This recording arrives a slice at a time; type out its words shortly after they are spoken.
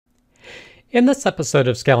In this episode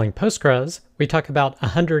of Scaling Postgres, we talk about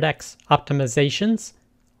 100x optimizations,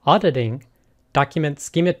 auditing, document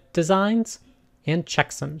schema designs, and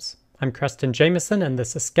checksums. I'm Preston Jameson, and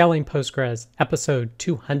this is Scaling Postgres, episode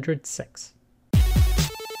 206.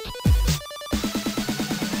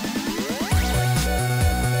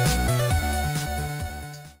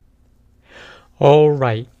 All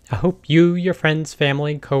right, I hope you, your friends,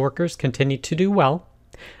 family, and coworkers continue to do well.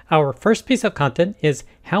 Our first piece of content is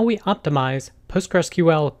how we optimize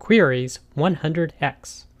PostgreSQL queries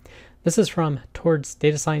 100x. This is from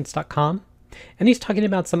towardsdatascience.com, and he's talking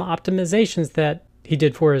about some optimizations that he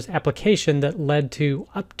did for his application that led to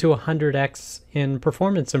up to 100x in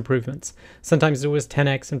performance improvements. Sometimes it was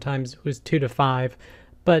 10x, sometimes it was 2 to 5,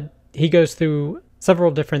 but he goes through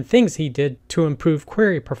several different things he did to improve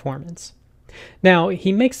query performance. Now,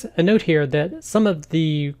 he makes a note here that some of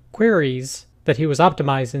the queries that he was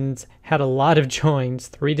optimizing had a lot of joins,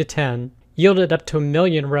 3 to 10, yielded up to 1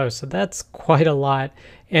 million rows, so that's quite a lot.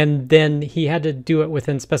 And then he had to do it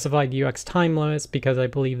within specified UX time limits because I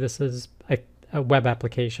believe this is a web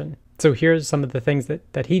application. So here's some of the things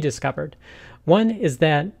that he discovered. One is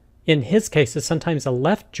that in his cases, sometimes a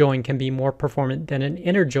left join can be more performant than an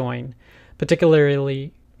inner join,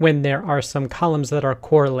 particularly when there are some columns that are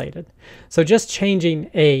correlated. So just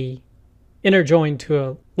changing a inner join to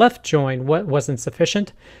a left join wasn't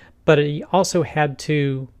sufficient, but he also had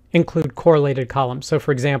to include correlated columns. So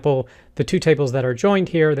for example, the two tables that are joined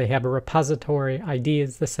here, they have a repository ID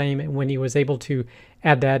is the same, and when he was able to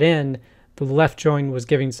add that in, the left join was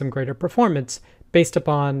giving some greater performance based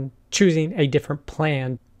upon choosing a different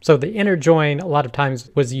plan. So the inner join a lot of times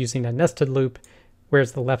was using a nested loop,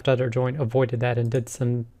 whereas the left outer join avoided that and did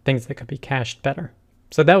some things that could be cached better.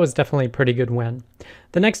 So that was definitely a pretty good win.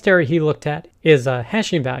 The next area he looked at is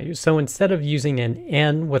hashing values. So instead of using an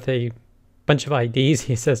N with a bunch of IDs,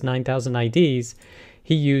 he says 9,000 IDs,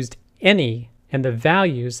 he used any and the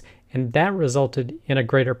values, and that resulted in a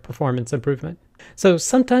greater performance improvement. So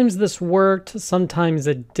sometimes this worked, sometimes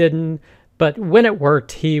it didn't, but when it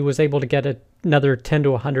worked, he was able to get another 10 to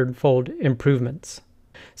 100-fold improvements.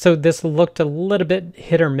 So this looked a little bit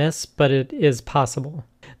hit or miss, but it is possible.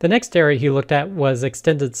 The next area he looked at was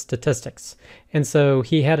extended statistics. And so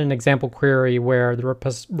he had an example query where the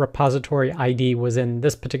repository ID was in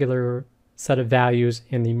this particular set of values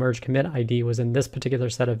and the merge commit ID was in this particular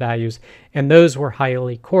set of values, and those were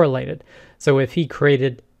highly correlated. So if he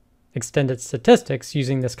created extended statistics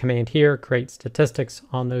using this command here, create statistics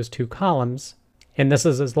on those two columns, and this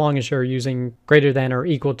is as long as you're using greater than or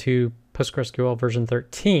equal to PostgreSQL version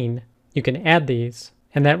 13, you can add these.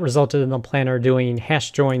 And that resulted in the planner doing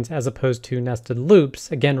hash joins as opposed to nested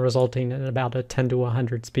loops, again resulting in about a 10 to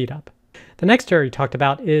 100 speed up. The next area he talked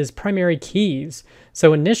about is primary keys.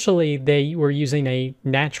 So initially they were using a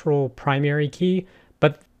natural primary key,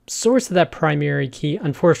 but the source of that primary key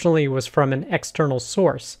unfortunately was from an external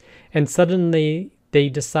source. And suddenly they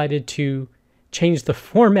decided to change the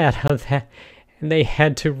format of that, and they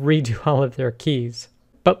had to redo all of their keys.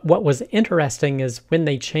 But what was interesting is when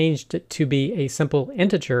they changed it to be a simple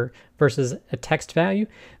integer versus a text value,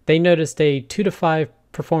 they noticed a 2 to 5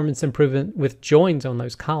 performance improvement with joins on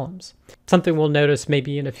those columns. Something we'll notice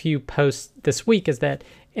maybe in a few posts this week is that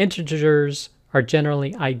integers are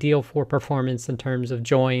generally ideal for performance in terms of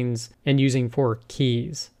joins and using for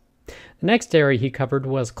keys. The next area he covered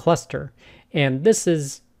was cluster, and this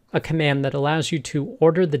is a command that allows you to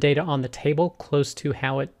order the data on the table close to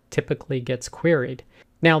how it typically gets queried.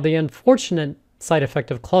 Now, the unfortunate side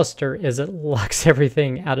effect of cluster is it locks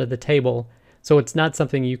everything out of the table, so it's not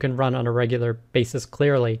something you can run on a regular basis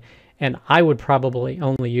clearly, and I would probably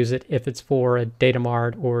only use it if it's for a data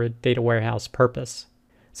mart or a data warehouse purpose.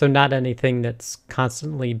 So not anything that's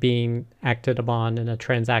constantly being acted upon in a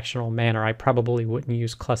transactional manner. I probably wouldn't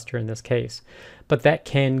use cluster in this case, but that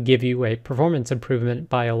can give you a performance improvement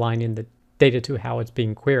by aligning the data to how it's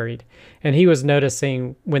being queried. And he was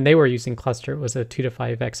noticing when they were using cluster, it was a 2 to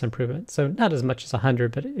 5x improvement. So not as much as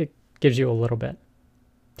 100, but it gives you a little bit.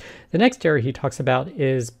 The next area he talks about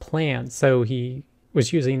is plans. So he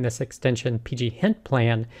was using this extension pgHint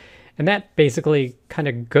plan, and that basically kind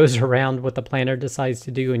of goes around what the planner decides to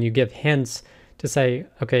do, and you give hints to say,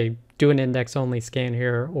 okay, do an index only scan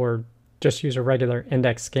here, or just use a regular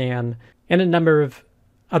index scan, and a number of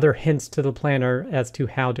other hints to the planner as to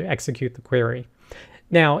how to execute the query.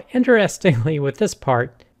 Now, interestingly with this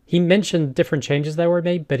part, he mentioned different changes that were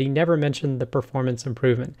made, but he never mentioned the performance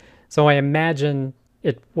improvement. So I imagine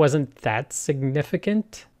it wasn't that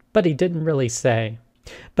significant, but he didn't really say.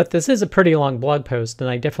 But this is a pretty long blog post, and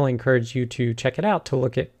I definitely encourage you to check it out to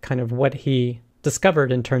look at kind of what he discovered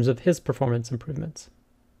in terms of his performance improvements.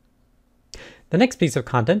 The next piece of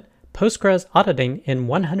content, Postgres Auditing in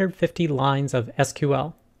 150 lines of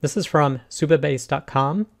SQL. This is from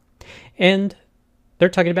supabase.com, and they're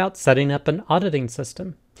talking about setting up an auditing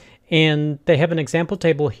system. And they have an example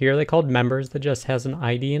table here they called members that just has an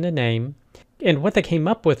ID and a name. And what they came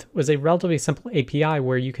up with was a relatively simple API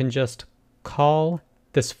where you can just call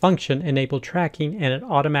this function, enable tracking, and it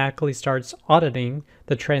automatically starts auditing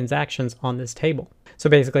the transactions on this table. So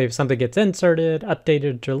basically, if something gets inserted,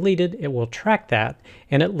 updated, deleted, it will track that,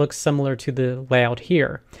 and it looks similar to the layout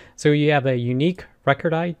here. So you have a unique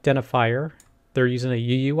record identifier. They're using a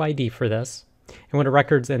UUID for this. And when a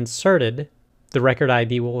record's inserted, the record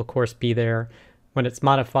ID will, of course, be there. When it's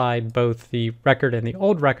modified, both the record and the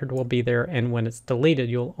old record will be there, and when it's deleted,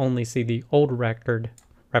 you'll only see the old record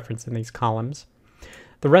reference in these columns.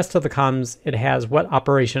 The rest of the columns, it has what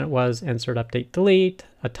operation it was, insert, update, delete,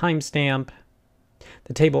 a timestamp.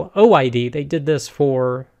 The table OID, they did this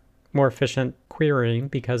for more efficient querying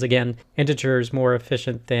because, again, integer is more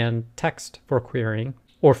efficient than text for querying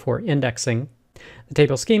or for indexing. The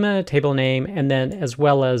table schema, table name, and then as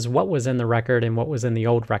well as what was in the record and what was in the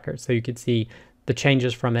old record. So you could see the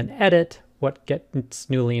changes from an edit, what gets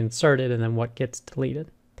newly inserted, and then what gets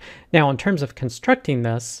deleted. Now, in terms of constructing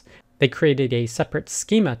this, they created a separate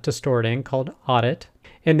schema to store it in called audit.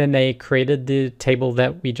 And then they created the table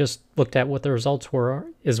that we just looked at what the results were,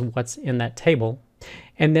 is what's in that table.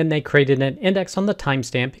 And then they created an index on the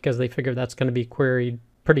timestamp because they figured that's going to be queried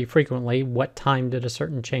pretty frequently. What time did a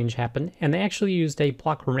certain change happen? And they actually used a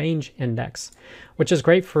block range index, which is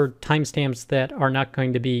great for timestamps that are not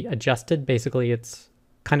going to be adjusted. Basically, it's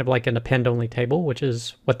kind of like an append-only table, which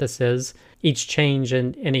is what this is. Each change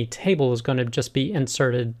in any table is going to just be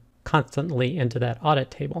inserted constantly into that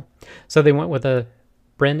audit table. So they went with a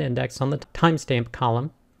Brin index on the timestamp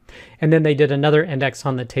column, and then they did another index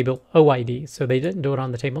on the table OID. So they didn't do it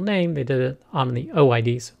on the table name, they did it on the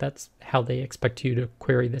OID. So that's how they expect you to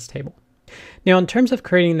query this table. Now, in terms of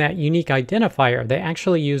creating that unique identifier, they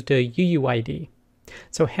actually used a UUID.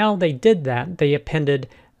 So how they did that, they appended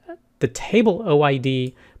the table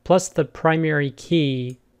OID plus the primary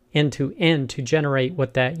key end-to-end to generate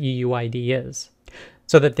what that UUID is,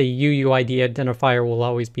 so that the UUID identifier will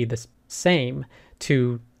always be the same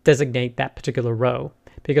to designate that particular row,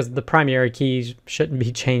 because the primary keys shouldn't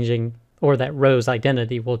be changing, or that row's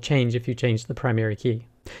identity will change if you change the primary key.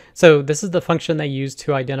 So this is the function they use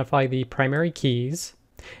to identify the primary keys,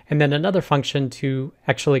 and then another function to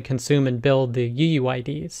actually consume and build the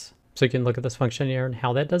UUIDs. So you can look at this function here and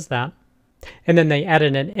how that does that. And then they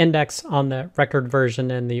added an index on the record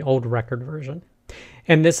version and the old record version.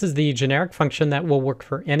 And this is the generic function that will work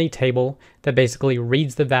for any table that basically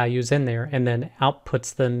reads the values in there and then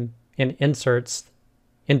outputs them in inserts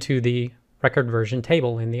into the record version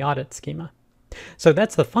table in the audit schema. So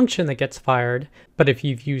that's the function that gets fired. But if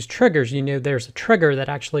you've used triggers, you know there's a trigger that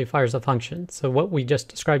actually fires a function. So what we just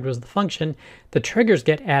described was the function. The triggers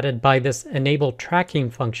get added by this enable tracking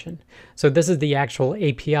function. So this is the actual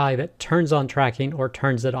API that turns on tracking or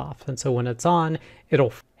turns it off. And so when it's on,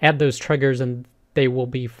 it'll add those triggers and they will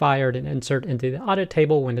be fired and insert into the audit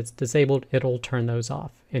table. When it's disabled, it'll turn those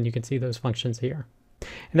off. And you can see those functions here.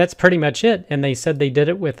 And that's pretty much it. And they said they did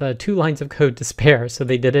it with 2 lines of code to spare. So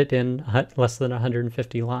they did it in less than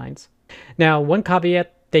 150 lines. Now, one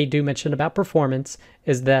caveat they do mention about performance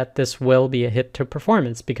is that this will be a hit to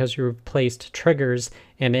performance because you replaced triggers,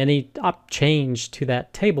 and any change to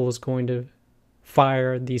that table is going to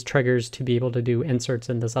fire these triggers to be able to do inserts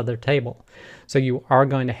in this other table. So you are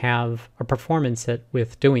going to have a performance hit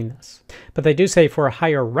with doing this. But they do say for a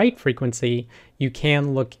higher write frequency, you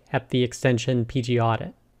can look at the extension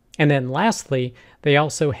pgAudit. And then lastly, they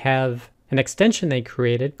also have an extension they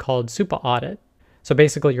created called supaaudit. So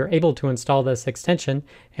basically you're able to install this extension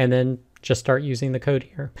and then just start using the code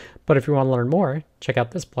here. But if you want to learn more, check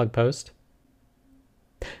out this blog post.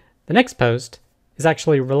 The next post is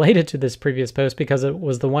actually related to this previous post because it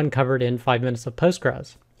was the one covered in 5 Minutes of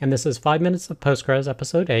Postgres. And this is 5 Minutes of Postgres,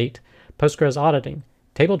 Episode 8, Postgres Auditing,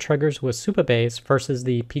 Table Triggers with Supabase versus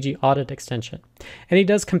the pgAudit extension. And he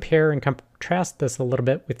does compare and contrast this a little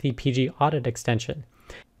bit with the pgAudit extension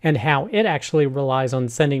and how it actually relies on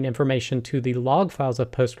sending information to the log files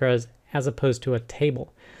of Postgres as opposed to a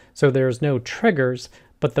table. So there's no triggers,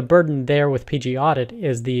 but the burden there with pgAudit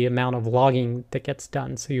is the amount of logging that gets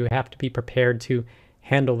done. So you have to be prepared to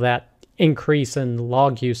handle that increase in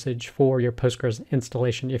log usage for your Postgres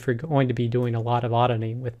installation if you're going to be doing a lot of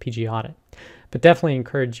auditing with pgAudit. But definitely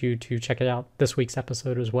encourage you to check it out this week's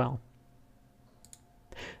episode as well.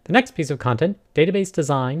 The next piece of content, database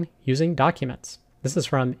design using documents. This is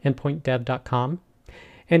from endpointdev.com.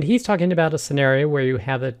 And he's talking about a scenario where you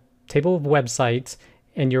have a table of websites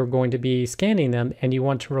and you're going to be scanning them and you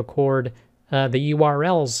want to record the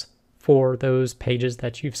URLs for those pages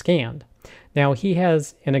that you've scanned. Now he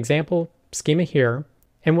has an example schema here,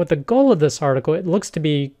 and with the goal of this article, it looks to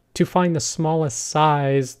be to find the smallest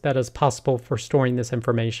size that is possible for storing this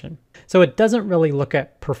information. So it doesn't really look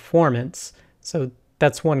at performance, so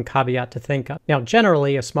that's one caveat to think of. Now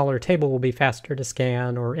generally a smaller table will be faster to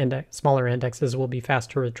scan, or smaller indexes will be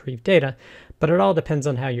faster to retrieve data, but it all depends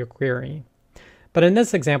on how you're querying. But in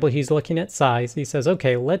this example, he's looking at size. He says,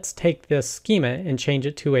 okay, let's take this schema and change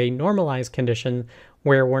it to a normalized condition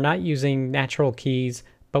where we're not using natural keys,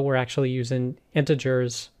 but we're actually using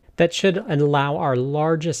integers. That should allow our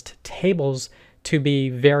largest tables to be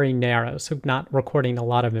very narrow, so not recording a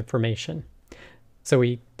lot of information. So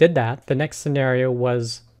we did that. The next scenario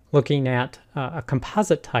was looking at a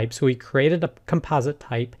composite type. So we created a composite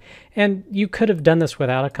type, and you could have done this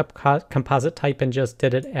without a composite type and just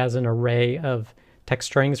did it as an array of text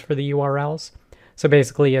strings for the URLs. So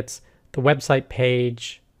basically it's the website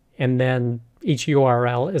page, and then each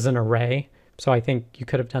URL is an array. So I think you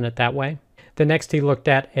could have done it that way. The next he looked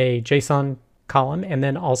at a JSON column and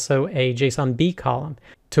then also a JSON-B column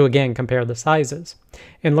to again compare the sizes.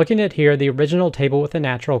 And looking at here, the original table with the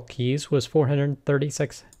natural keys was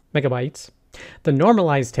 436 megabytes. The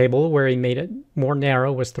normalized table, where he made it more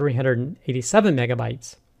narrow, was 387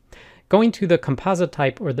 megabytes. Going to the composite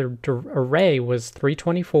type, or the array, was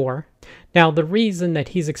 324. Now the reason that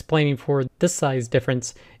he's explaining for this size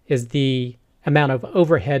difference is the amount of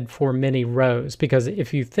overhead for many rows, because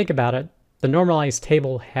if you think about it, the normalized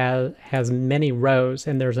table has many rows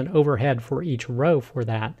and there's an overhead for each row for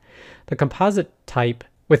that. The composite type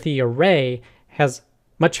with the array has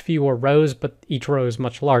much fewer rows, but each row is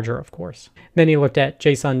much larger, of course. Then he looked at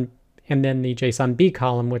JSON and then the JSON-B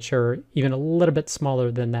column, which are even a little bit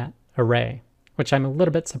smaller than that array, which I'm a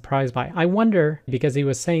little bit surprised by. I wonder, because he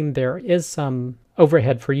was saying there is some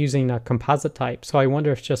overhead for using a composite type, so I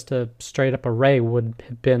wonder if just a straight up array would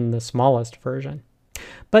have been the smallest version.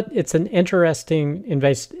 But it's an interesting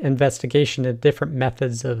investigation of different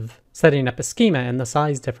methods of setting up a schema and the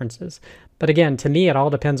size differences. But again, to me, it all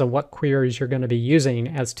depends on what queries you're going to be using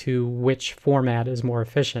as to which format is more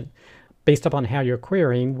efficient. Based upon how you're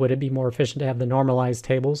querying, would it be more efficient to have the normalized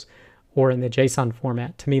tables or in the JSON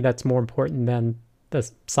format? To me, that's more important than the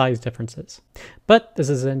size differences. But this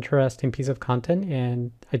is an interesting piece of content,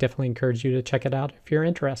 and I definitely encourage you to check it out if you're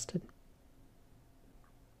interested.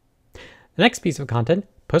 The next piece of content,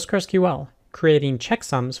 PostgreSQL, creating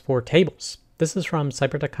checksums for tables. This is from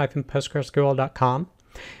cybertech-postgresql.com,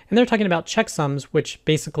 and they're talking about checksums, which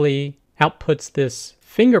basically outputs this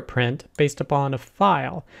fingerprint based upon a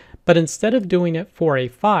file. But instead of doing it for a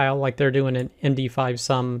file, like they're doing an MD5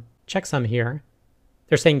 sum checksum here,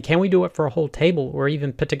 they're saying, can we do it for a whole table or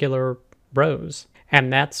even particular rows?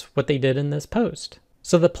 And that's what they did in this post.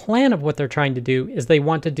 So the plan of what they're trying to do is they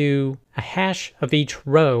want to do a hash of each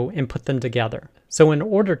row and put them together. So in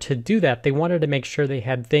order to do that, they wanted to make sure they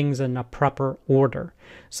had things in a proper order.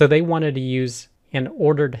 So they wanted to use an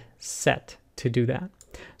ordered set to do that.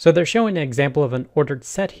 So they're showing an example of an ordered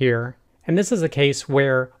set here. And this is a case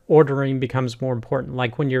where ordering becomes more important.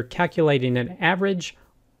 Like when you're calculating an average,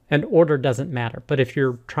 an order doesn't matter. But if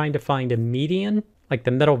you're trying to find a median, like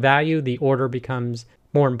the middle value, the order becomes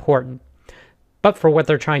more important. But for what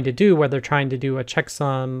they're trying to do, where they're trying to do a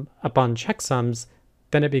checksum upon checksums,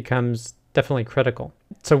 then it becomes definitely critical.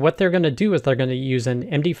 So what they're going to do is they're going to use an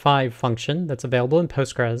MD5 function that's available in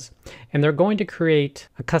Postgres, and they're going to create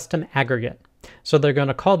a custom aggregate. So they're going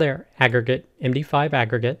to call their aggregate MD5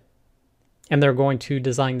 aggregate, and they're going to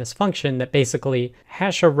design this function that basically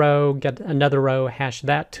hash a row, get another row, hash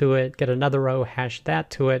that to it, get another row, hash that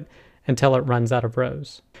to it, until it runs out of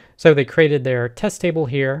rows. So they created their test table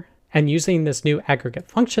here, and using this new aggregate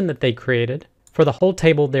function that they created, for the whole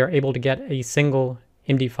table, they're able to get a single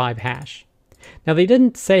MD5 hash. Now, they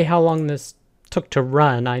didn't say how long this took to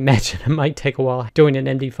run. I imagine it might take a while doing an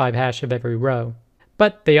MD5 hash of every row.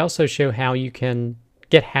 But they also show how you can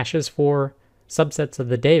get hashes for subsets of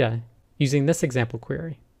the data using this example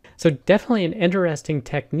query. So definitely an interesting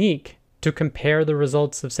technique to compare the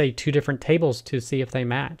results of, say, two different tables to see if they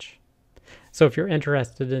match. So if you're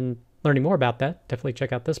interested in learning more about that, definitely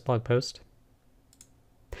check out this blog post.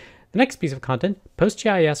 The next piece of content,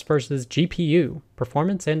 PostGIS versus GPU,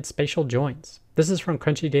 performance and spatial joins. This is from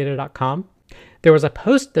crunchydata.com. There was a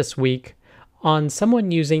post this week on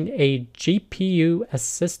someone using a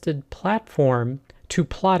GPU-assisted platform to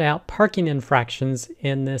plot out parking infractions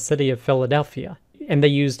in the city of Philadelphia. And they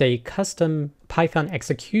used a custom Python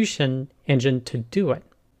execution engine to do it.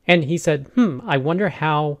 And he said, I wonder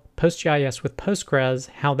how PostGIS with Postgres,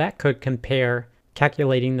 how that could compare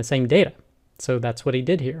calculating the same data. So that's what he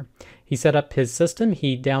did here. He set up his system.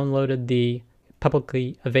 He downloaded the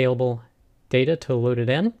publicly available data to load it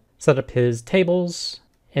in, set up his tables,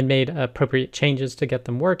 and made appropriate changes to get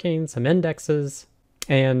them working, some indexes,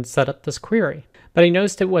 and set up this query. But he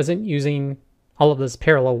noticed it wasn't using all of this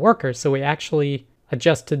parallel workers, so he actually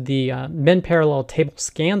adjusted the min parallel table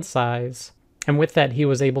scan size, and with that he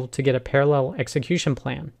was able to get a parallel execution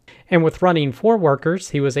plan. And with running 4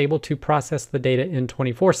 workers, he was able to process the data in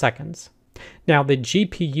 24 seconds. Now the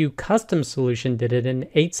GPU custom solution did it in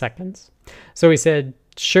 8 seconds. So he said,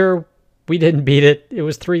 sure, we didn't beat it, it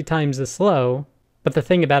was 3 times as slow, but the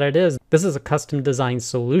thing about it is, this is a custom designed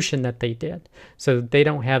solution that they did. So they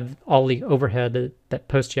don't have all the overhead that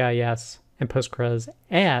PostGIS and Postgres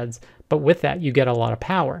adds, but with that you get a lot of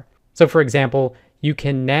power. So for example, you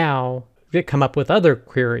can now come up with other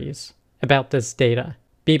queries about this data,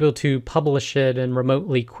 be able to publish it and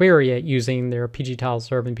remotely query it using their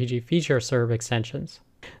pgTileServe and pgFeatureServe extensions.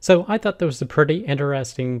 So I thought that was a pretty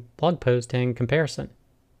interesting blog post in comparison.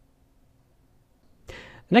 The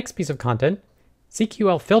next piece of content,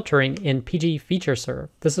 CQL Filtering in pgFeatureServe.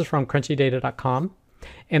 This is from crunchydata.com,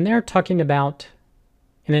 and they're talking about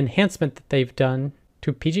an enhancement that they've done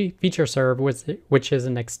to pgFeatureServe, which is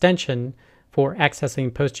an extension for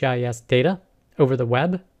accessing PostGIS data over the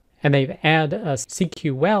web. And they've added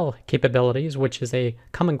CQL capabilities, which is a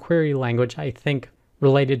common query language, I think,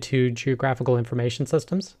 related to geographical information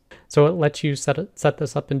systems. So it lets you set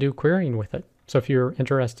this up and do querying with it. So if you're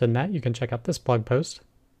interested in that, you can check out this blog post.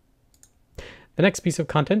 The next piece of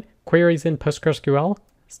content, queries in PostgreSQL,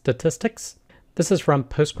 statistics. This is from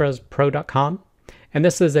PostgresPro.com. And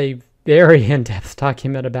this is a very in-depth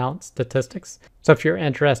document about statistics. So if you're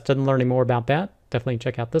interested in learning more about that, definitely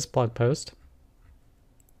check out this blog post.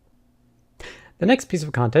 The next piece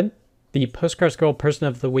of content, the PostgreSQL Person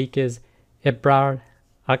of the Week, is Ibrar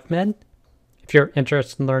Ahmed. If you're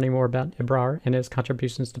interested in learning more about Ibrar and his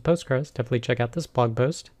contributions to Postgres, definitely check out this blog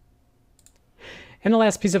post. And the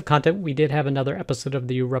last piece of content, we did have another episode of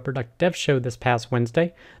the Rubber Duck Dev Show this past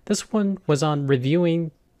Wednesday. This one was on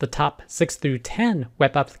reviewing the top 6 through 10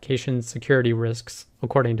 web application security risks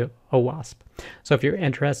according to OWASP. So if you're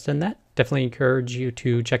interested in that, definitely encourage you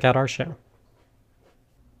to check out our show.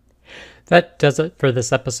 That does it for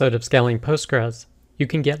this episode of Scaling Postgres. You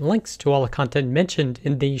can get links to all the content mentioned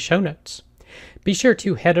in the show notes. Be sure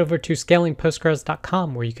to head over to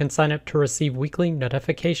scalingpostgres.com where you can sign up to receive weekly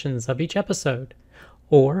notifications of each episode,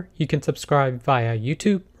 or you can subscribe via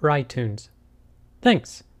YouTube or iTunes.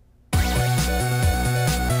 Thanks.